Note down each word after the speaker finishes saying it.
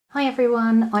Hi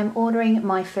everyone, I'm ordering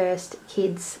my first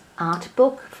kids art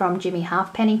book from Jimmy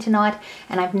Halfpenny tonight,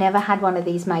 and I've never had one of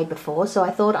these made before, so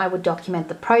I thought I would document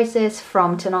the process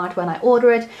from tonight when I order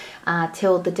it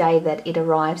till the day that it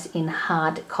arrives in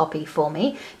hard copy for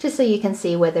me, just so you can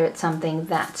see whether it's something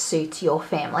that suits your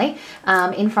family.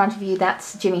 In front of you,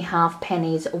 that's Jimmy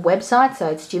Halfpenny's website, so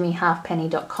it's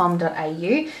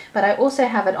jimmyhalfpenny.com.au, but I also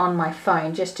have it on my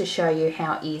phone just to show you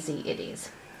how easy it is.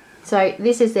 So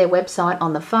this is their website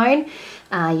on the phone.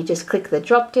 You just click the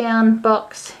drop down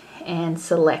box and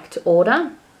select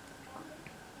order.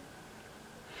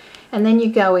 And then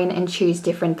you go in and choose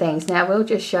different things. Now we'll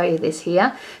just show you this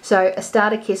here. So the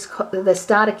starter kit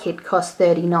costs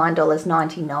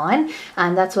 $39.99,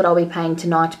 and that's what I'll be paying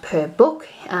tonight per book.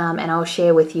 And I'll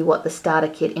share with you what the starter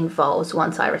kit involves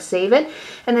once I receive it.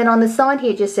 And then on the side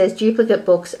here it just says duplicate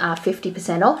books are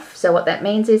 50% off. So what that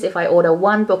means is if I order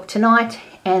one book tonight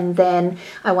and then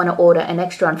I want to order an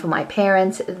extra one for my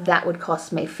parents, that would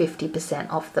cost me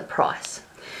 50% off the price.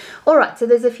 Alright, so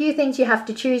there's a few things you have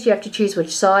to choose. You have to choose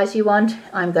which size you want.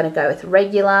 I'm going to go with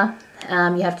regular.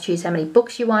 You have to choose how many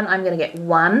books you want. I'm going to get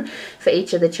one for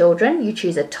each of the children. You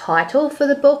choose a title for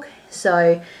the book.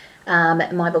 So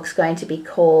my book's going to be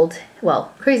called,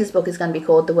 well, Cruz's book is going to be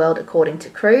called The World According to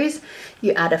Cruz.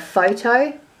 You add a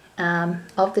photo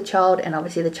of the child and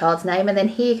obviously the child's name, and then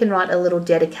here you can write a little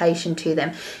dedication to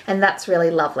them, and that's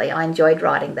really lovely. I enjoyed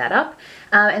writing that up.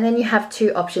 And then you have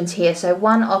two options here. So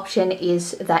one option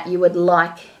is that you would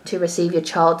like to receive your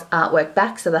child's artwork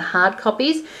back, so the hard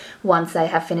copies, once they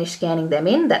have finished scanning them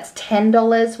in. That's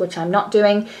 $10, which I'm not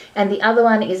doing. And the other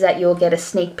one is that you'll get a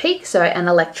sneak peek, so an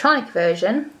electronic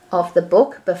version of the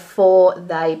book before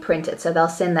they print it, so they'll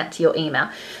send that to your email.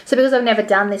 So because I've never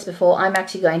done this before, I'm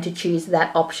actually going to choose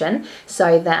that option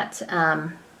so that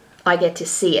I get to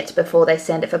see it before they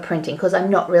send it for printing, because I'm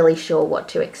not really sure what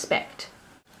to expect.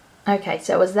 Okay,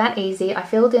 so it was that easy. I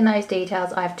filled in those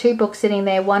details. I have two books sitting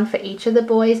there, one for each of the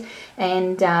boys,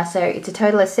 and so it's a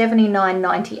total of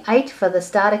 $79.98 for the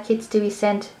starter kits to be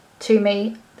sent to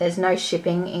me. There's no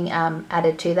shipping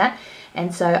added to that.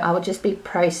 And so I will just be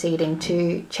proceeding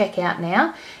to check out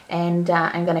now, and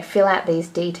I'm going to fill out these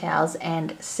details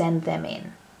and send them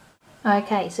in.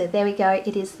 Okay, so there we go.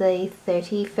 It is the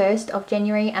 31st of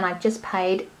January and I've just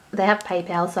paid. They have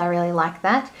PayPal, so I really like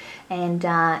that. And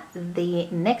the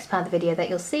next part of the video that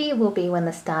you'll see will be when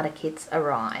the starter kits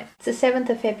arrive. It's the 7th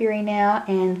of February now,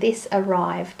 and this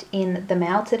arrived in the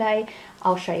mail today.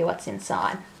 I'll show you what's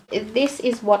inside. This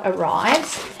is what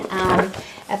arrives, a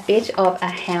bit of a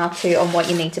how-to on what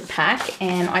you need to pack,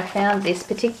 and I found this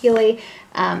particularly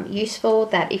useful,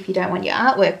 that if you don't want your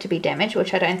artwork to be damaged,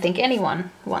 which I don't think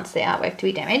anyone wants their artwork to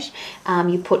be damaged,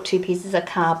 you put two pieces of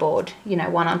cardboard, you know,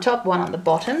 one on top, one on the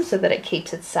bottom, so that it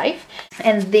keeps it safe.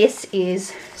 And this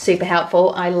is super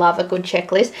helpful. I love a good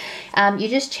checklist. You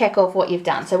just check off what you've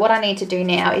done. So what I need to do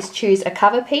now is choose a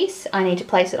cover piece. I need to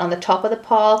place it on the top of the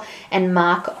pile and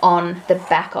mark on the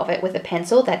back of it with a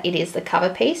pencil that it is the cover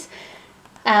piece.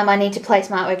 I need to place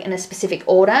my artwork in a specific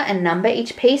order and number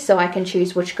each piece, so I can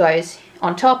choose which goes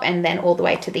on top and then all the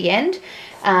way to the end.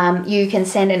 You can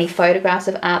send any photographs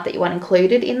of art that you want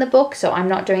included in the book, so I'm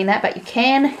not doing that, but you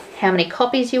can. How many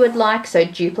copies you would like, so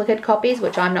duplicate copies,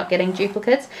 which I'm not getting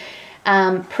duplicates.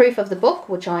 Proof of the book,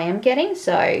 which I am getting,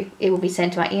 so it will be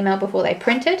sent to my email before they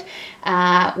print it.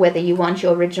 Whether you want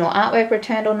your original artwork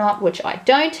returned or not, which I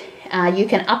don't. You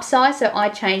can upsize, so I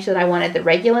changed that I wanted the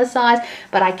regular size,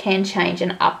 but I can change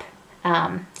an up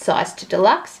size to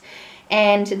deluxe,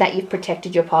 and that you've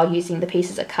protected your pile using the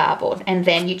pieces of cardboard, and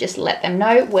then you just let them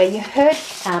know where you heard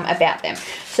about them.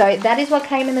 So that is what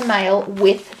came in the mail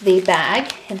with the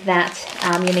bag that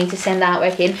you need to send the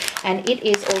artwork in, and it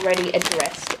is already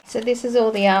addressed. So this is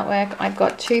all the artwork. I've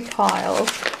got two piles.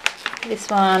 This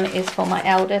one is for my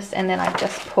eldest, and then I've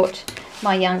just put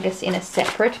my youngest in a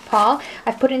separate pile.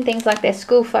 I've put in things like their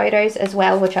school photos as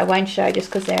well, which I won't show just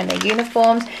because they're in their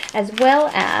uniforms, as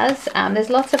well as there's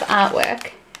lots of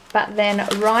artwork, but then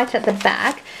right at the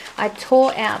back I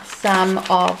tore out some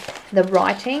of the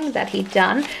writing that he'd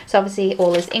done. So obviously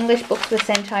all his English books were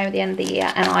sent home at the end of the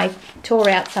year, and I tore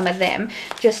out some of them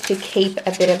just to keep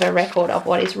a bit of a record of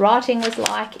what his writing was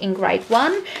like in grade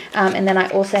 1. And then I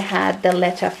also had the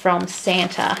letter from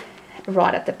Santa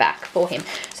right at the back for him.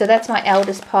 So that's my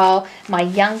eldest pile. My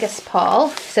youngest pile,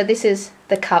 so this is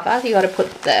the cover. You got to put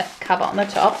the cover on the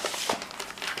top.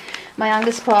 My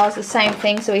youngest pile is the same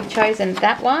thing, so we've chosen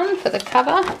that one for the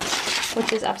cover,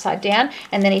 which is upside down,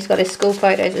 and then he's got his school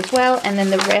photos as well, and then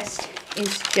the rest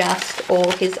is just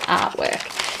all his artwork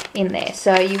in there.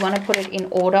 So you want to put it in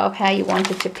order of how you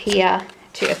want it to appear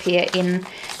to appear in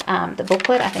the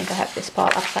booklet. I think I have this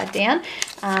part upside down,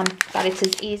 but it's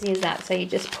as easy as that. So you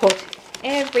just put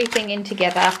everything in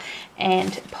together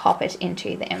and pop it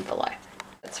into the envelope.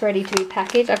 It's ready to be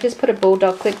packaged. I've just put a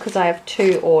bulldog clip because I have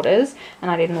 2 orders and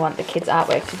I didn't want the kids'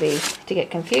 artwork to get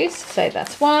confused. So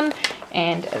that's one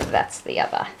and that's the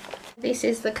other. This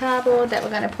is the cardboard that we're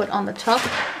going to put on the top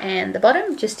and the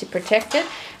bottom just to protect it.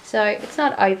 So it's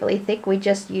not overly thick. We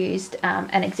just used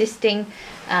an existing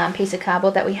piece of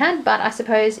cardboard that we had, but I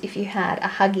suppose if you had a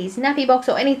Huggies nappy box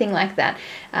or anything like that,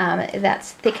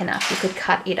 that's thick enough, you could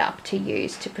cut it up to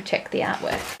use to protect the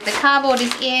artwork. The cardboard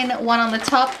is in, one on the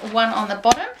top, one on the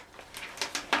bottom,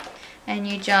 and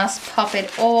you just pop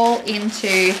it all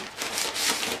into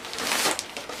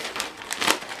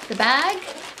the bag,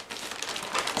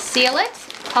 seal it,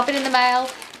 pop it in the mail,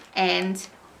 and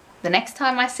the next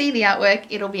time I see the artwork,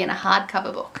 it'll be in a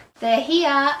hardcover book. They're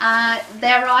here.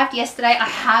 They arrived yesterday. I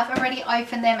have already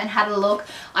opened them and had a look.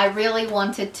 I really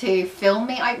wanted to film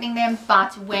me opening them,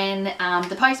 but when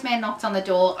the postman knocked on the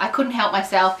door, I couldn't help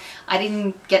myself. I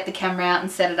didn't get the camera out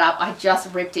and set it up. I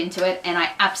just ripped into it, and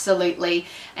I absolutely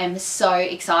am so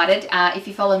excited. If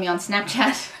you follow me on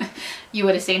Snapchat, you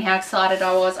would have seen how excited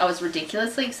I was. I was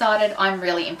ridiculously excited. I'm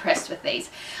really impressed with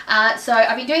these. So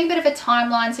I've been doing a bit of a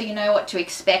timeline so you know what to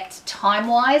expect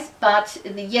time-wise, but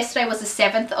yesterday was the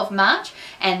 7th of March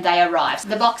and they arrived.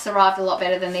 The box arrived a lot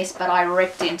better than this, but I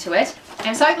ripped into it.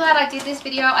 I'm so glad I did this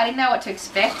video. I didn't know what to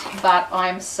expect, but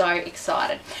I'm so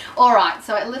excited. Alright,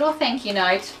 so a little thank you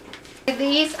note.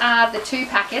 These are the 2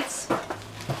 packets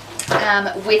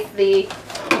with the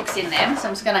books in them, so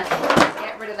I'm just going to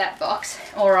get rid of that box.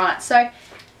 Alright, so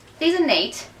these are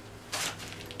neat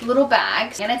little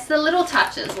bags, and it's the little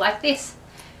touches like this.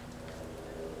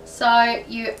 So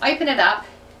you open it up.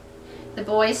 The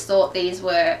boys thought these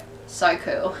were so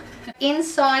cool.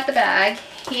 Inside the bag,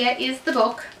 here is the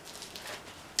book.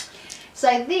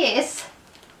 So this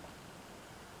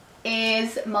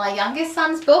is my youngest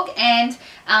son's book, and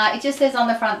it just says on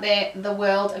the front there, The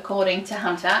World According to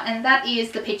Hunter, and that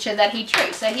is the picture that he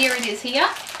drew. So here it is here,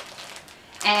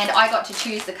 and I got to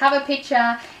choose the cover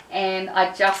picture, and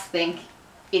I just think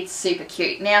it's super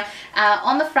cute. Now,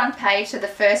 on the front page, so the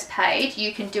first page,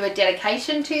 you can do a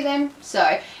dedication to them.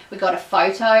 So we got a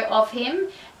photo of him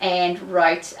and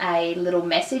wrote a little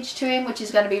message to him, which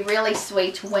is going to be really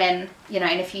sweet when, you know,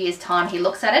 in a few years' time he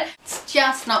looks at it. It's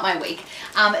just not my week.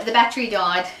 The battery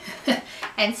died,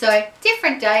 and so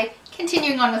different day,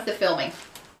 continuing on with the filming.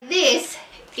 This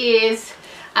is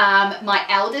my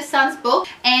eldest son's book,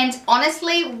 and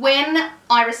honestly, when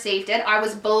I received it, I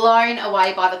was blown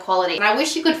away by the quality, and I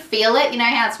wish you could feel it. You know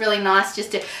how it's really nice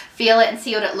just to feel it and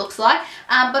see what it looks like.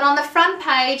 But on the front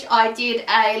page, I did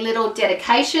a little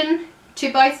dedication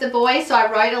to both the boys, so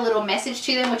I wrote a little message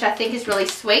to them, which I think is really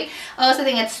sweet. I also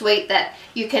think it's sweet that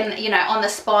you can, you know, on the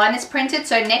spine it's printed,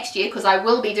 so next year, because I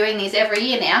will be doing these every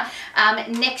year now,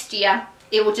 next year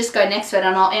it will just go next to it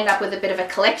and I'll end up with a bit of a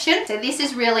collection. So this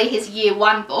is really his year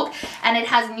 1 book, and it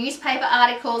has newspaper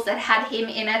articles that had him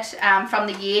in it from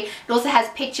the year. It also has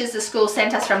pictures the school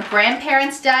sent us from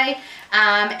Grandparents' Day,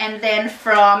 and then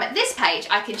from this page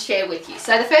I can share with you.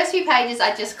 So the first few pages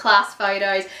are just class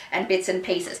photos and bits and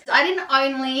pieces. I didn't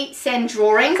only send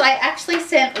drawings, I actually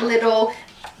sent little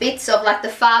bits of like the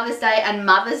Father's Day and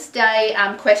Mother's Day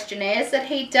questionnaires that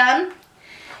he'd done.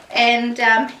 And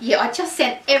yeah, I just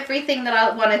sent everything that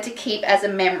I wanted to keep as a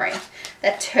memory.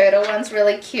 That turtle one's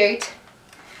really cute.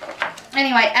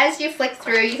 Anyway, as you flick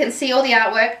through, you can see all the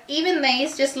artwork. Even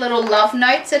these, just little love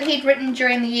notes that he'd written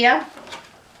during the year.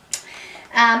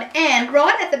 And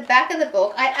right at the back of the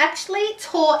book, I actually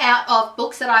tore out of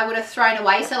books that I would have thrown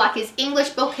away. So like his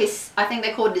English book, I think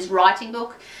they called it his writing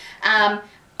book.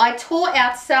 I tore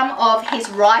out some of his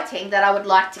writing that I would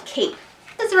like to keep.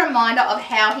 As a reminder of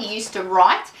how he used to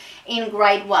write in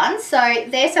grade 1. So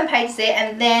there's some pages there,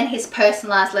 and then his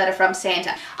personalised letter from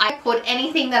Santa. I put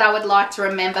anything that I would like to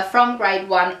remember from grade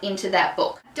 1 into that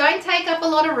book. Don't take up a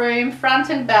lot of room, front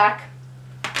and back.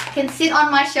 Can sit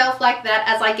on my shelf like that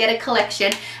as I get a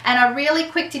collection, and are really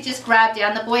quick to just grab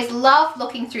down. The boys love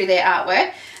looking through their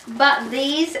artwork, but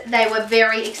these they were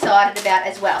very excited about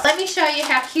as well. Let me show you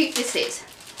how cute this is.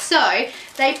 So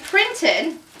they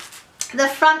printed the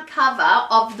front cover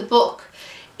of the book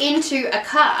into a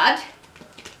card,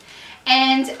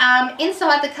 and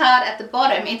inside the card at the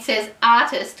bottom it says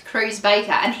artist Cruz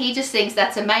Baker, and he just thinks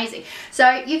that's amazing. So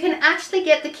you can actually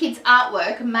get the kids'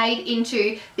 artwork made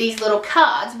into these little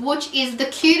cards, which is the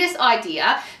cutest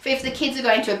idea for if the kids are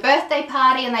going to a birthday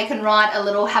party and they can write a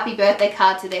little happy birthday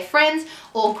card to their friends,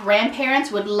 or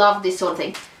grandparents would love this sort of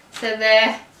thing. So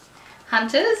they're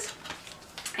hunters.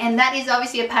 And that is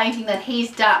obviously a painting that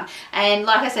he's done. And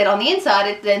like I said, on the inside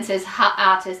it then says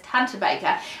artist Hunter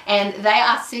Baker. And they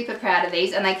are super proud of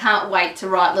these and they can't wait to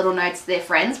write little notes to their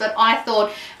friends. But I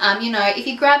thought, you know, if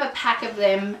you grab a pack of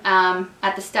them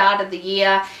at the start of the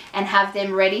year and have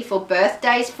them ready for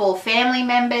birthdays for family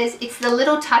members, it's the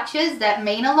little touches that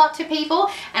mean a lot to people.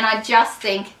 And I just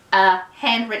think a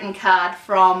handwritten card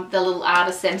from the little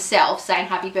artists themselves saying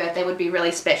happy birthday would be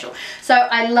really special. So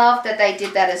I love that they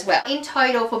did that as well. In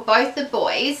total for both the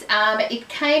boys, it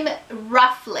came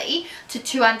roughly to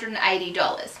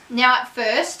 $280. Now at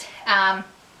first, I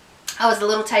was a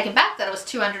little taken back that it was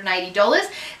 $280.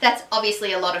 That's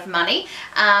obviously a lot of money.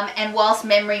 And whilst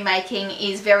memory making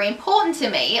is very important to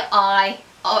me, I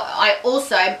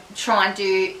also try and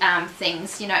do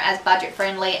things, you know, as budget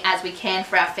friendly as we can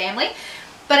for our family.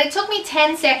 But it took me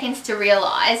 10 seconds to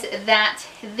realize that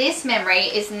this memory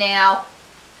is now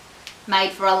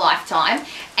made for a lifetime,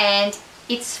 and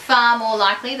it's far more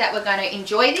likely that we're going to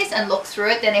enjoy this and look through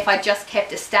it than if I just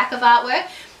kept a stack of artwork.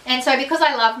 And so because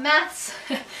I love maths,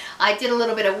 I did a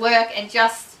little bit of work and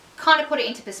just kind of put it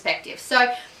into perspective.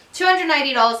 So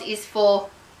 $280 is for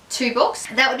 2 books.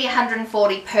 That would be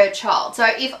 $140 per child. So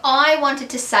if I wanted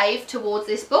to save towards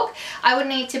this book, I would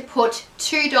need to put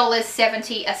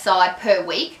 $2.70 aside per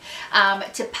week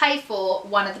to pay for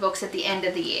one of the books at the end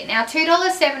of the year. Now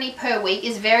 $2.70 per week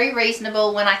is very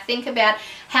reasonable when I think about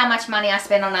how much money I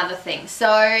spend on other things. So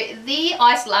the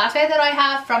iced latte that I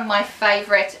have from my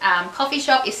favorite coffee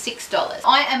shop is $6.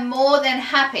 I am more than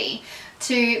happy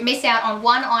to miss out on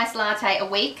one iced latte a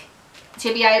week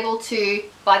to be able to,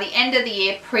 by the end of the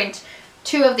year, print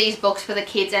 2 of these books for the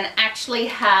kids and actually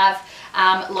have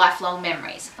lifelong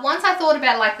memories. Once I thought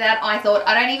about it like that, I thought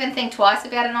I don't even think twice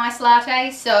about an iced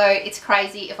latte, so it's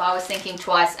crazy if I was thinking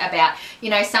twice about, you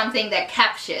know, something that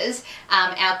captures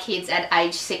our kids at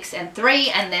age 6 and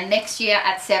 3 and then next year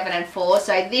at 7 and 4.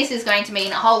 So this is going to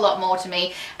mean a whole lot more to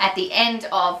me at the end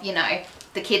of, you know,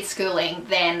 the kids' schooling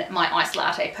than my iced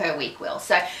latte per week will.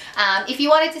 So if you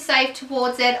wanted to save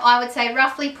towards it, I would say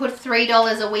roughly put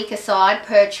 $3 a week aside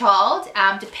per child,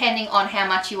 depending on how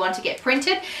much you want to get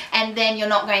printed, and then you're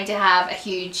not going to have a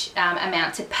huge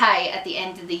amount to pay at the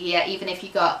end of the year. Even if you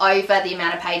go over the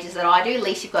amount of pages that I do, at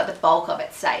least you've got the bulk of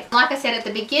it saved. Like I said at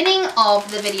the beginning of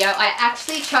the video, I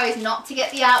actually chose not to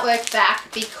get the artwork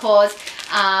back because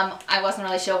I wasn't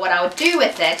really sure what I would do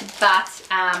with it, but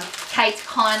Kate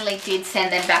kindly did send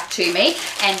them back to me,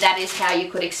 and that is how you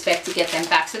could expect to get them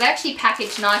back. So they're actually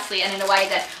packaged nicely and in a way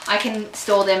that I can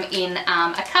store them in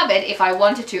a cupboard if I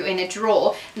wanted to, in a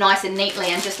drawer, nice and neatly,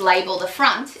 and just label the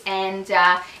front, and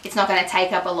it's not going to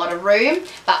take up a lot of room.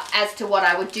 But as to what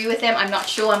I would do with them, I'm not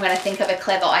sure. I'm going to think of a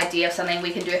clever idea of something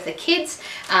we can do with the kids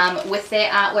with their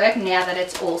artwork now that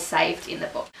it's all saved in the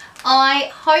book.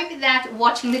 I hope that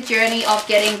watching the journey of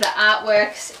getting the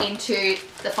artworks into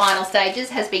the final stages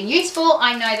has been useful.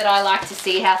 I know that I like to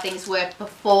see how things work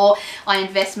before I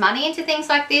invest money into things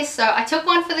like this. So I took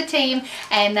one for the team,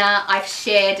 and I've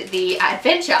shared the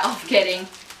adventure of getting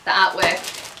the artwork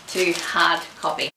to hard copy.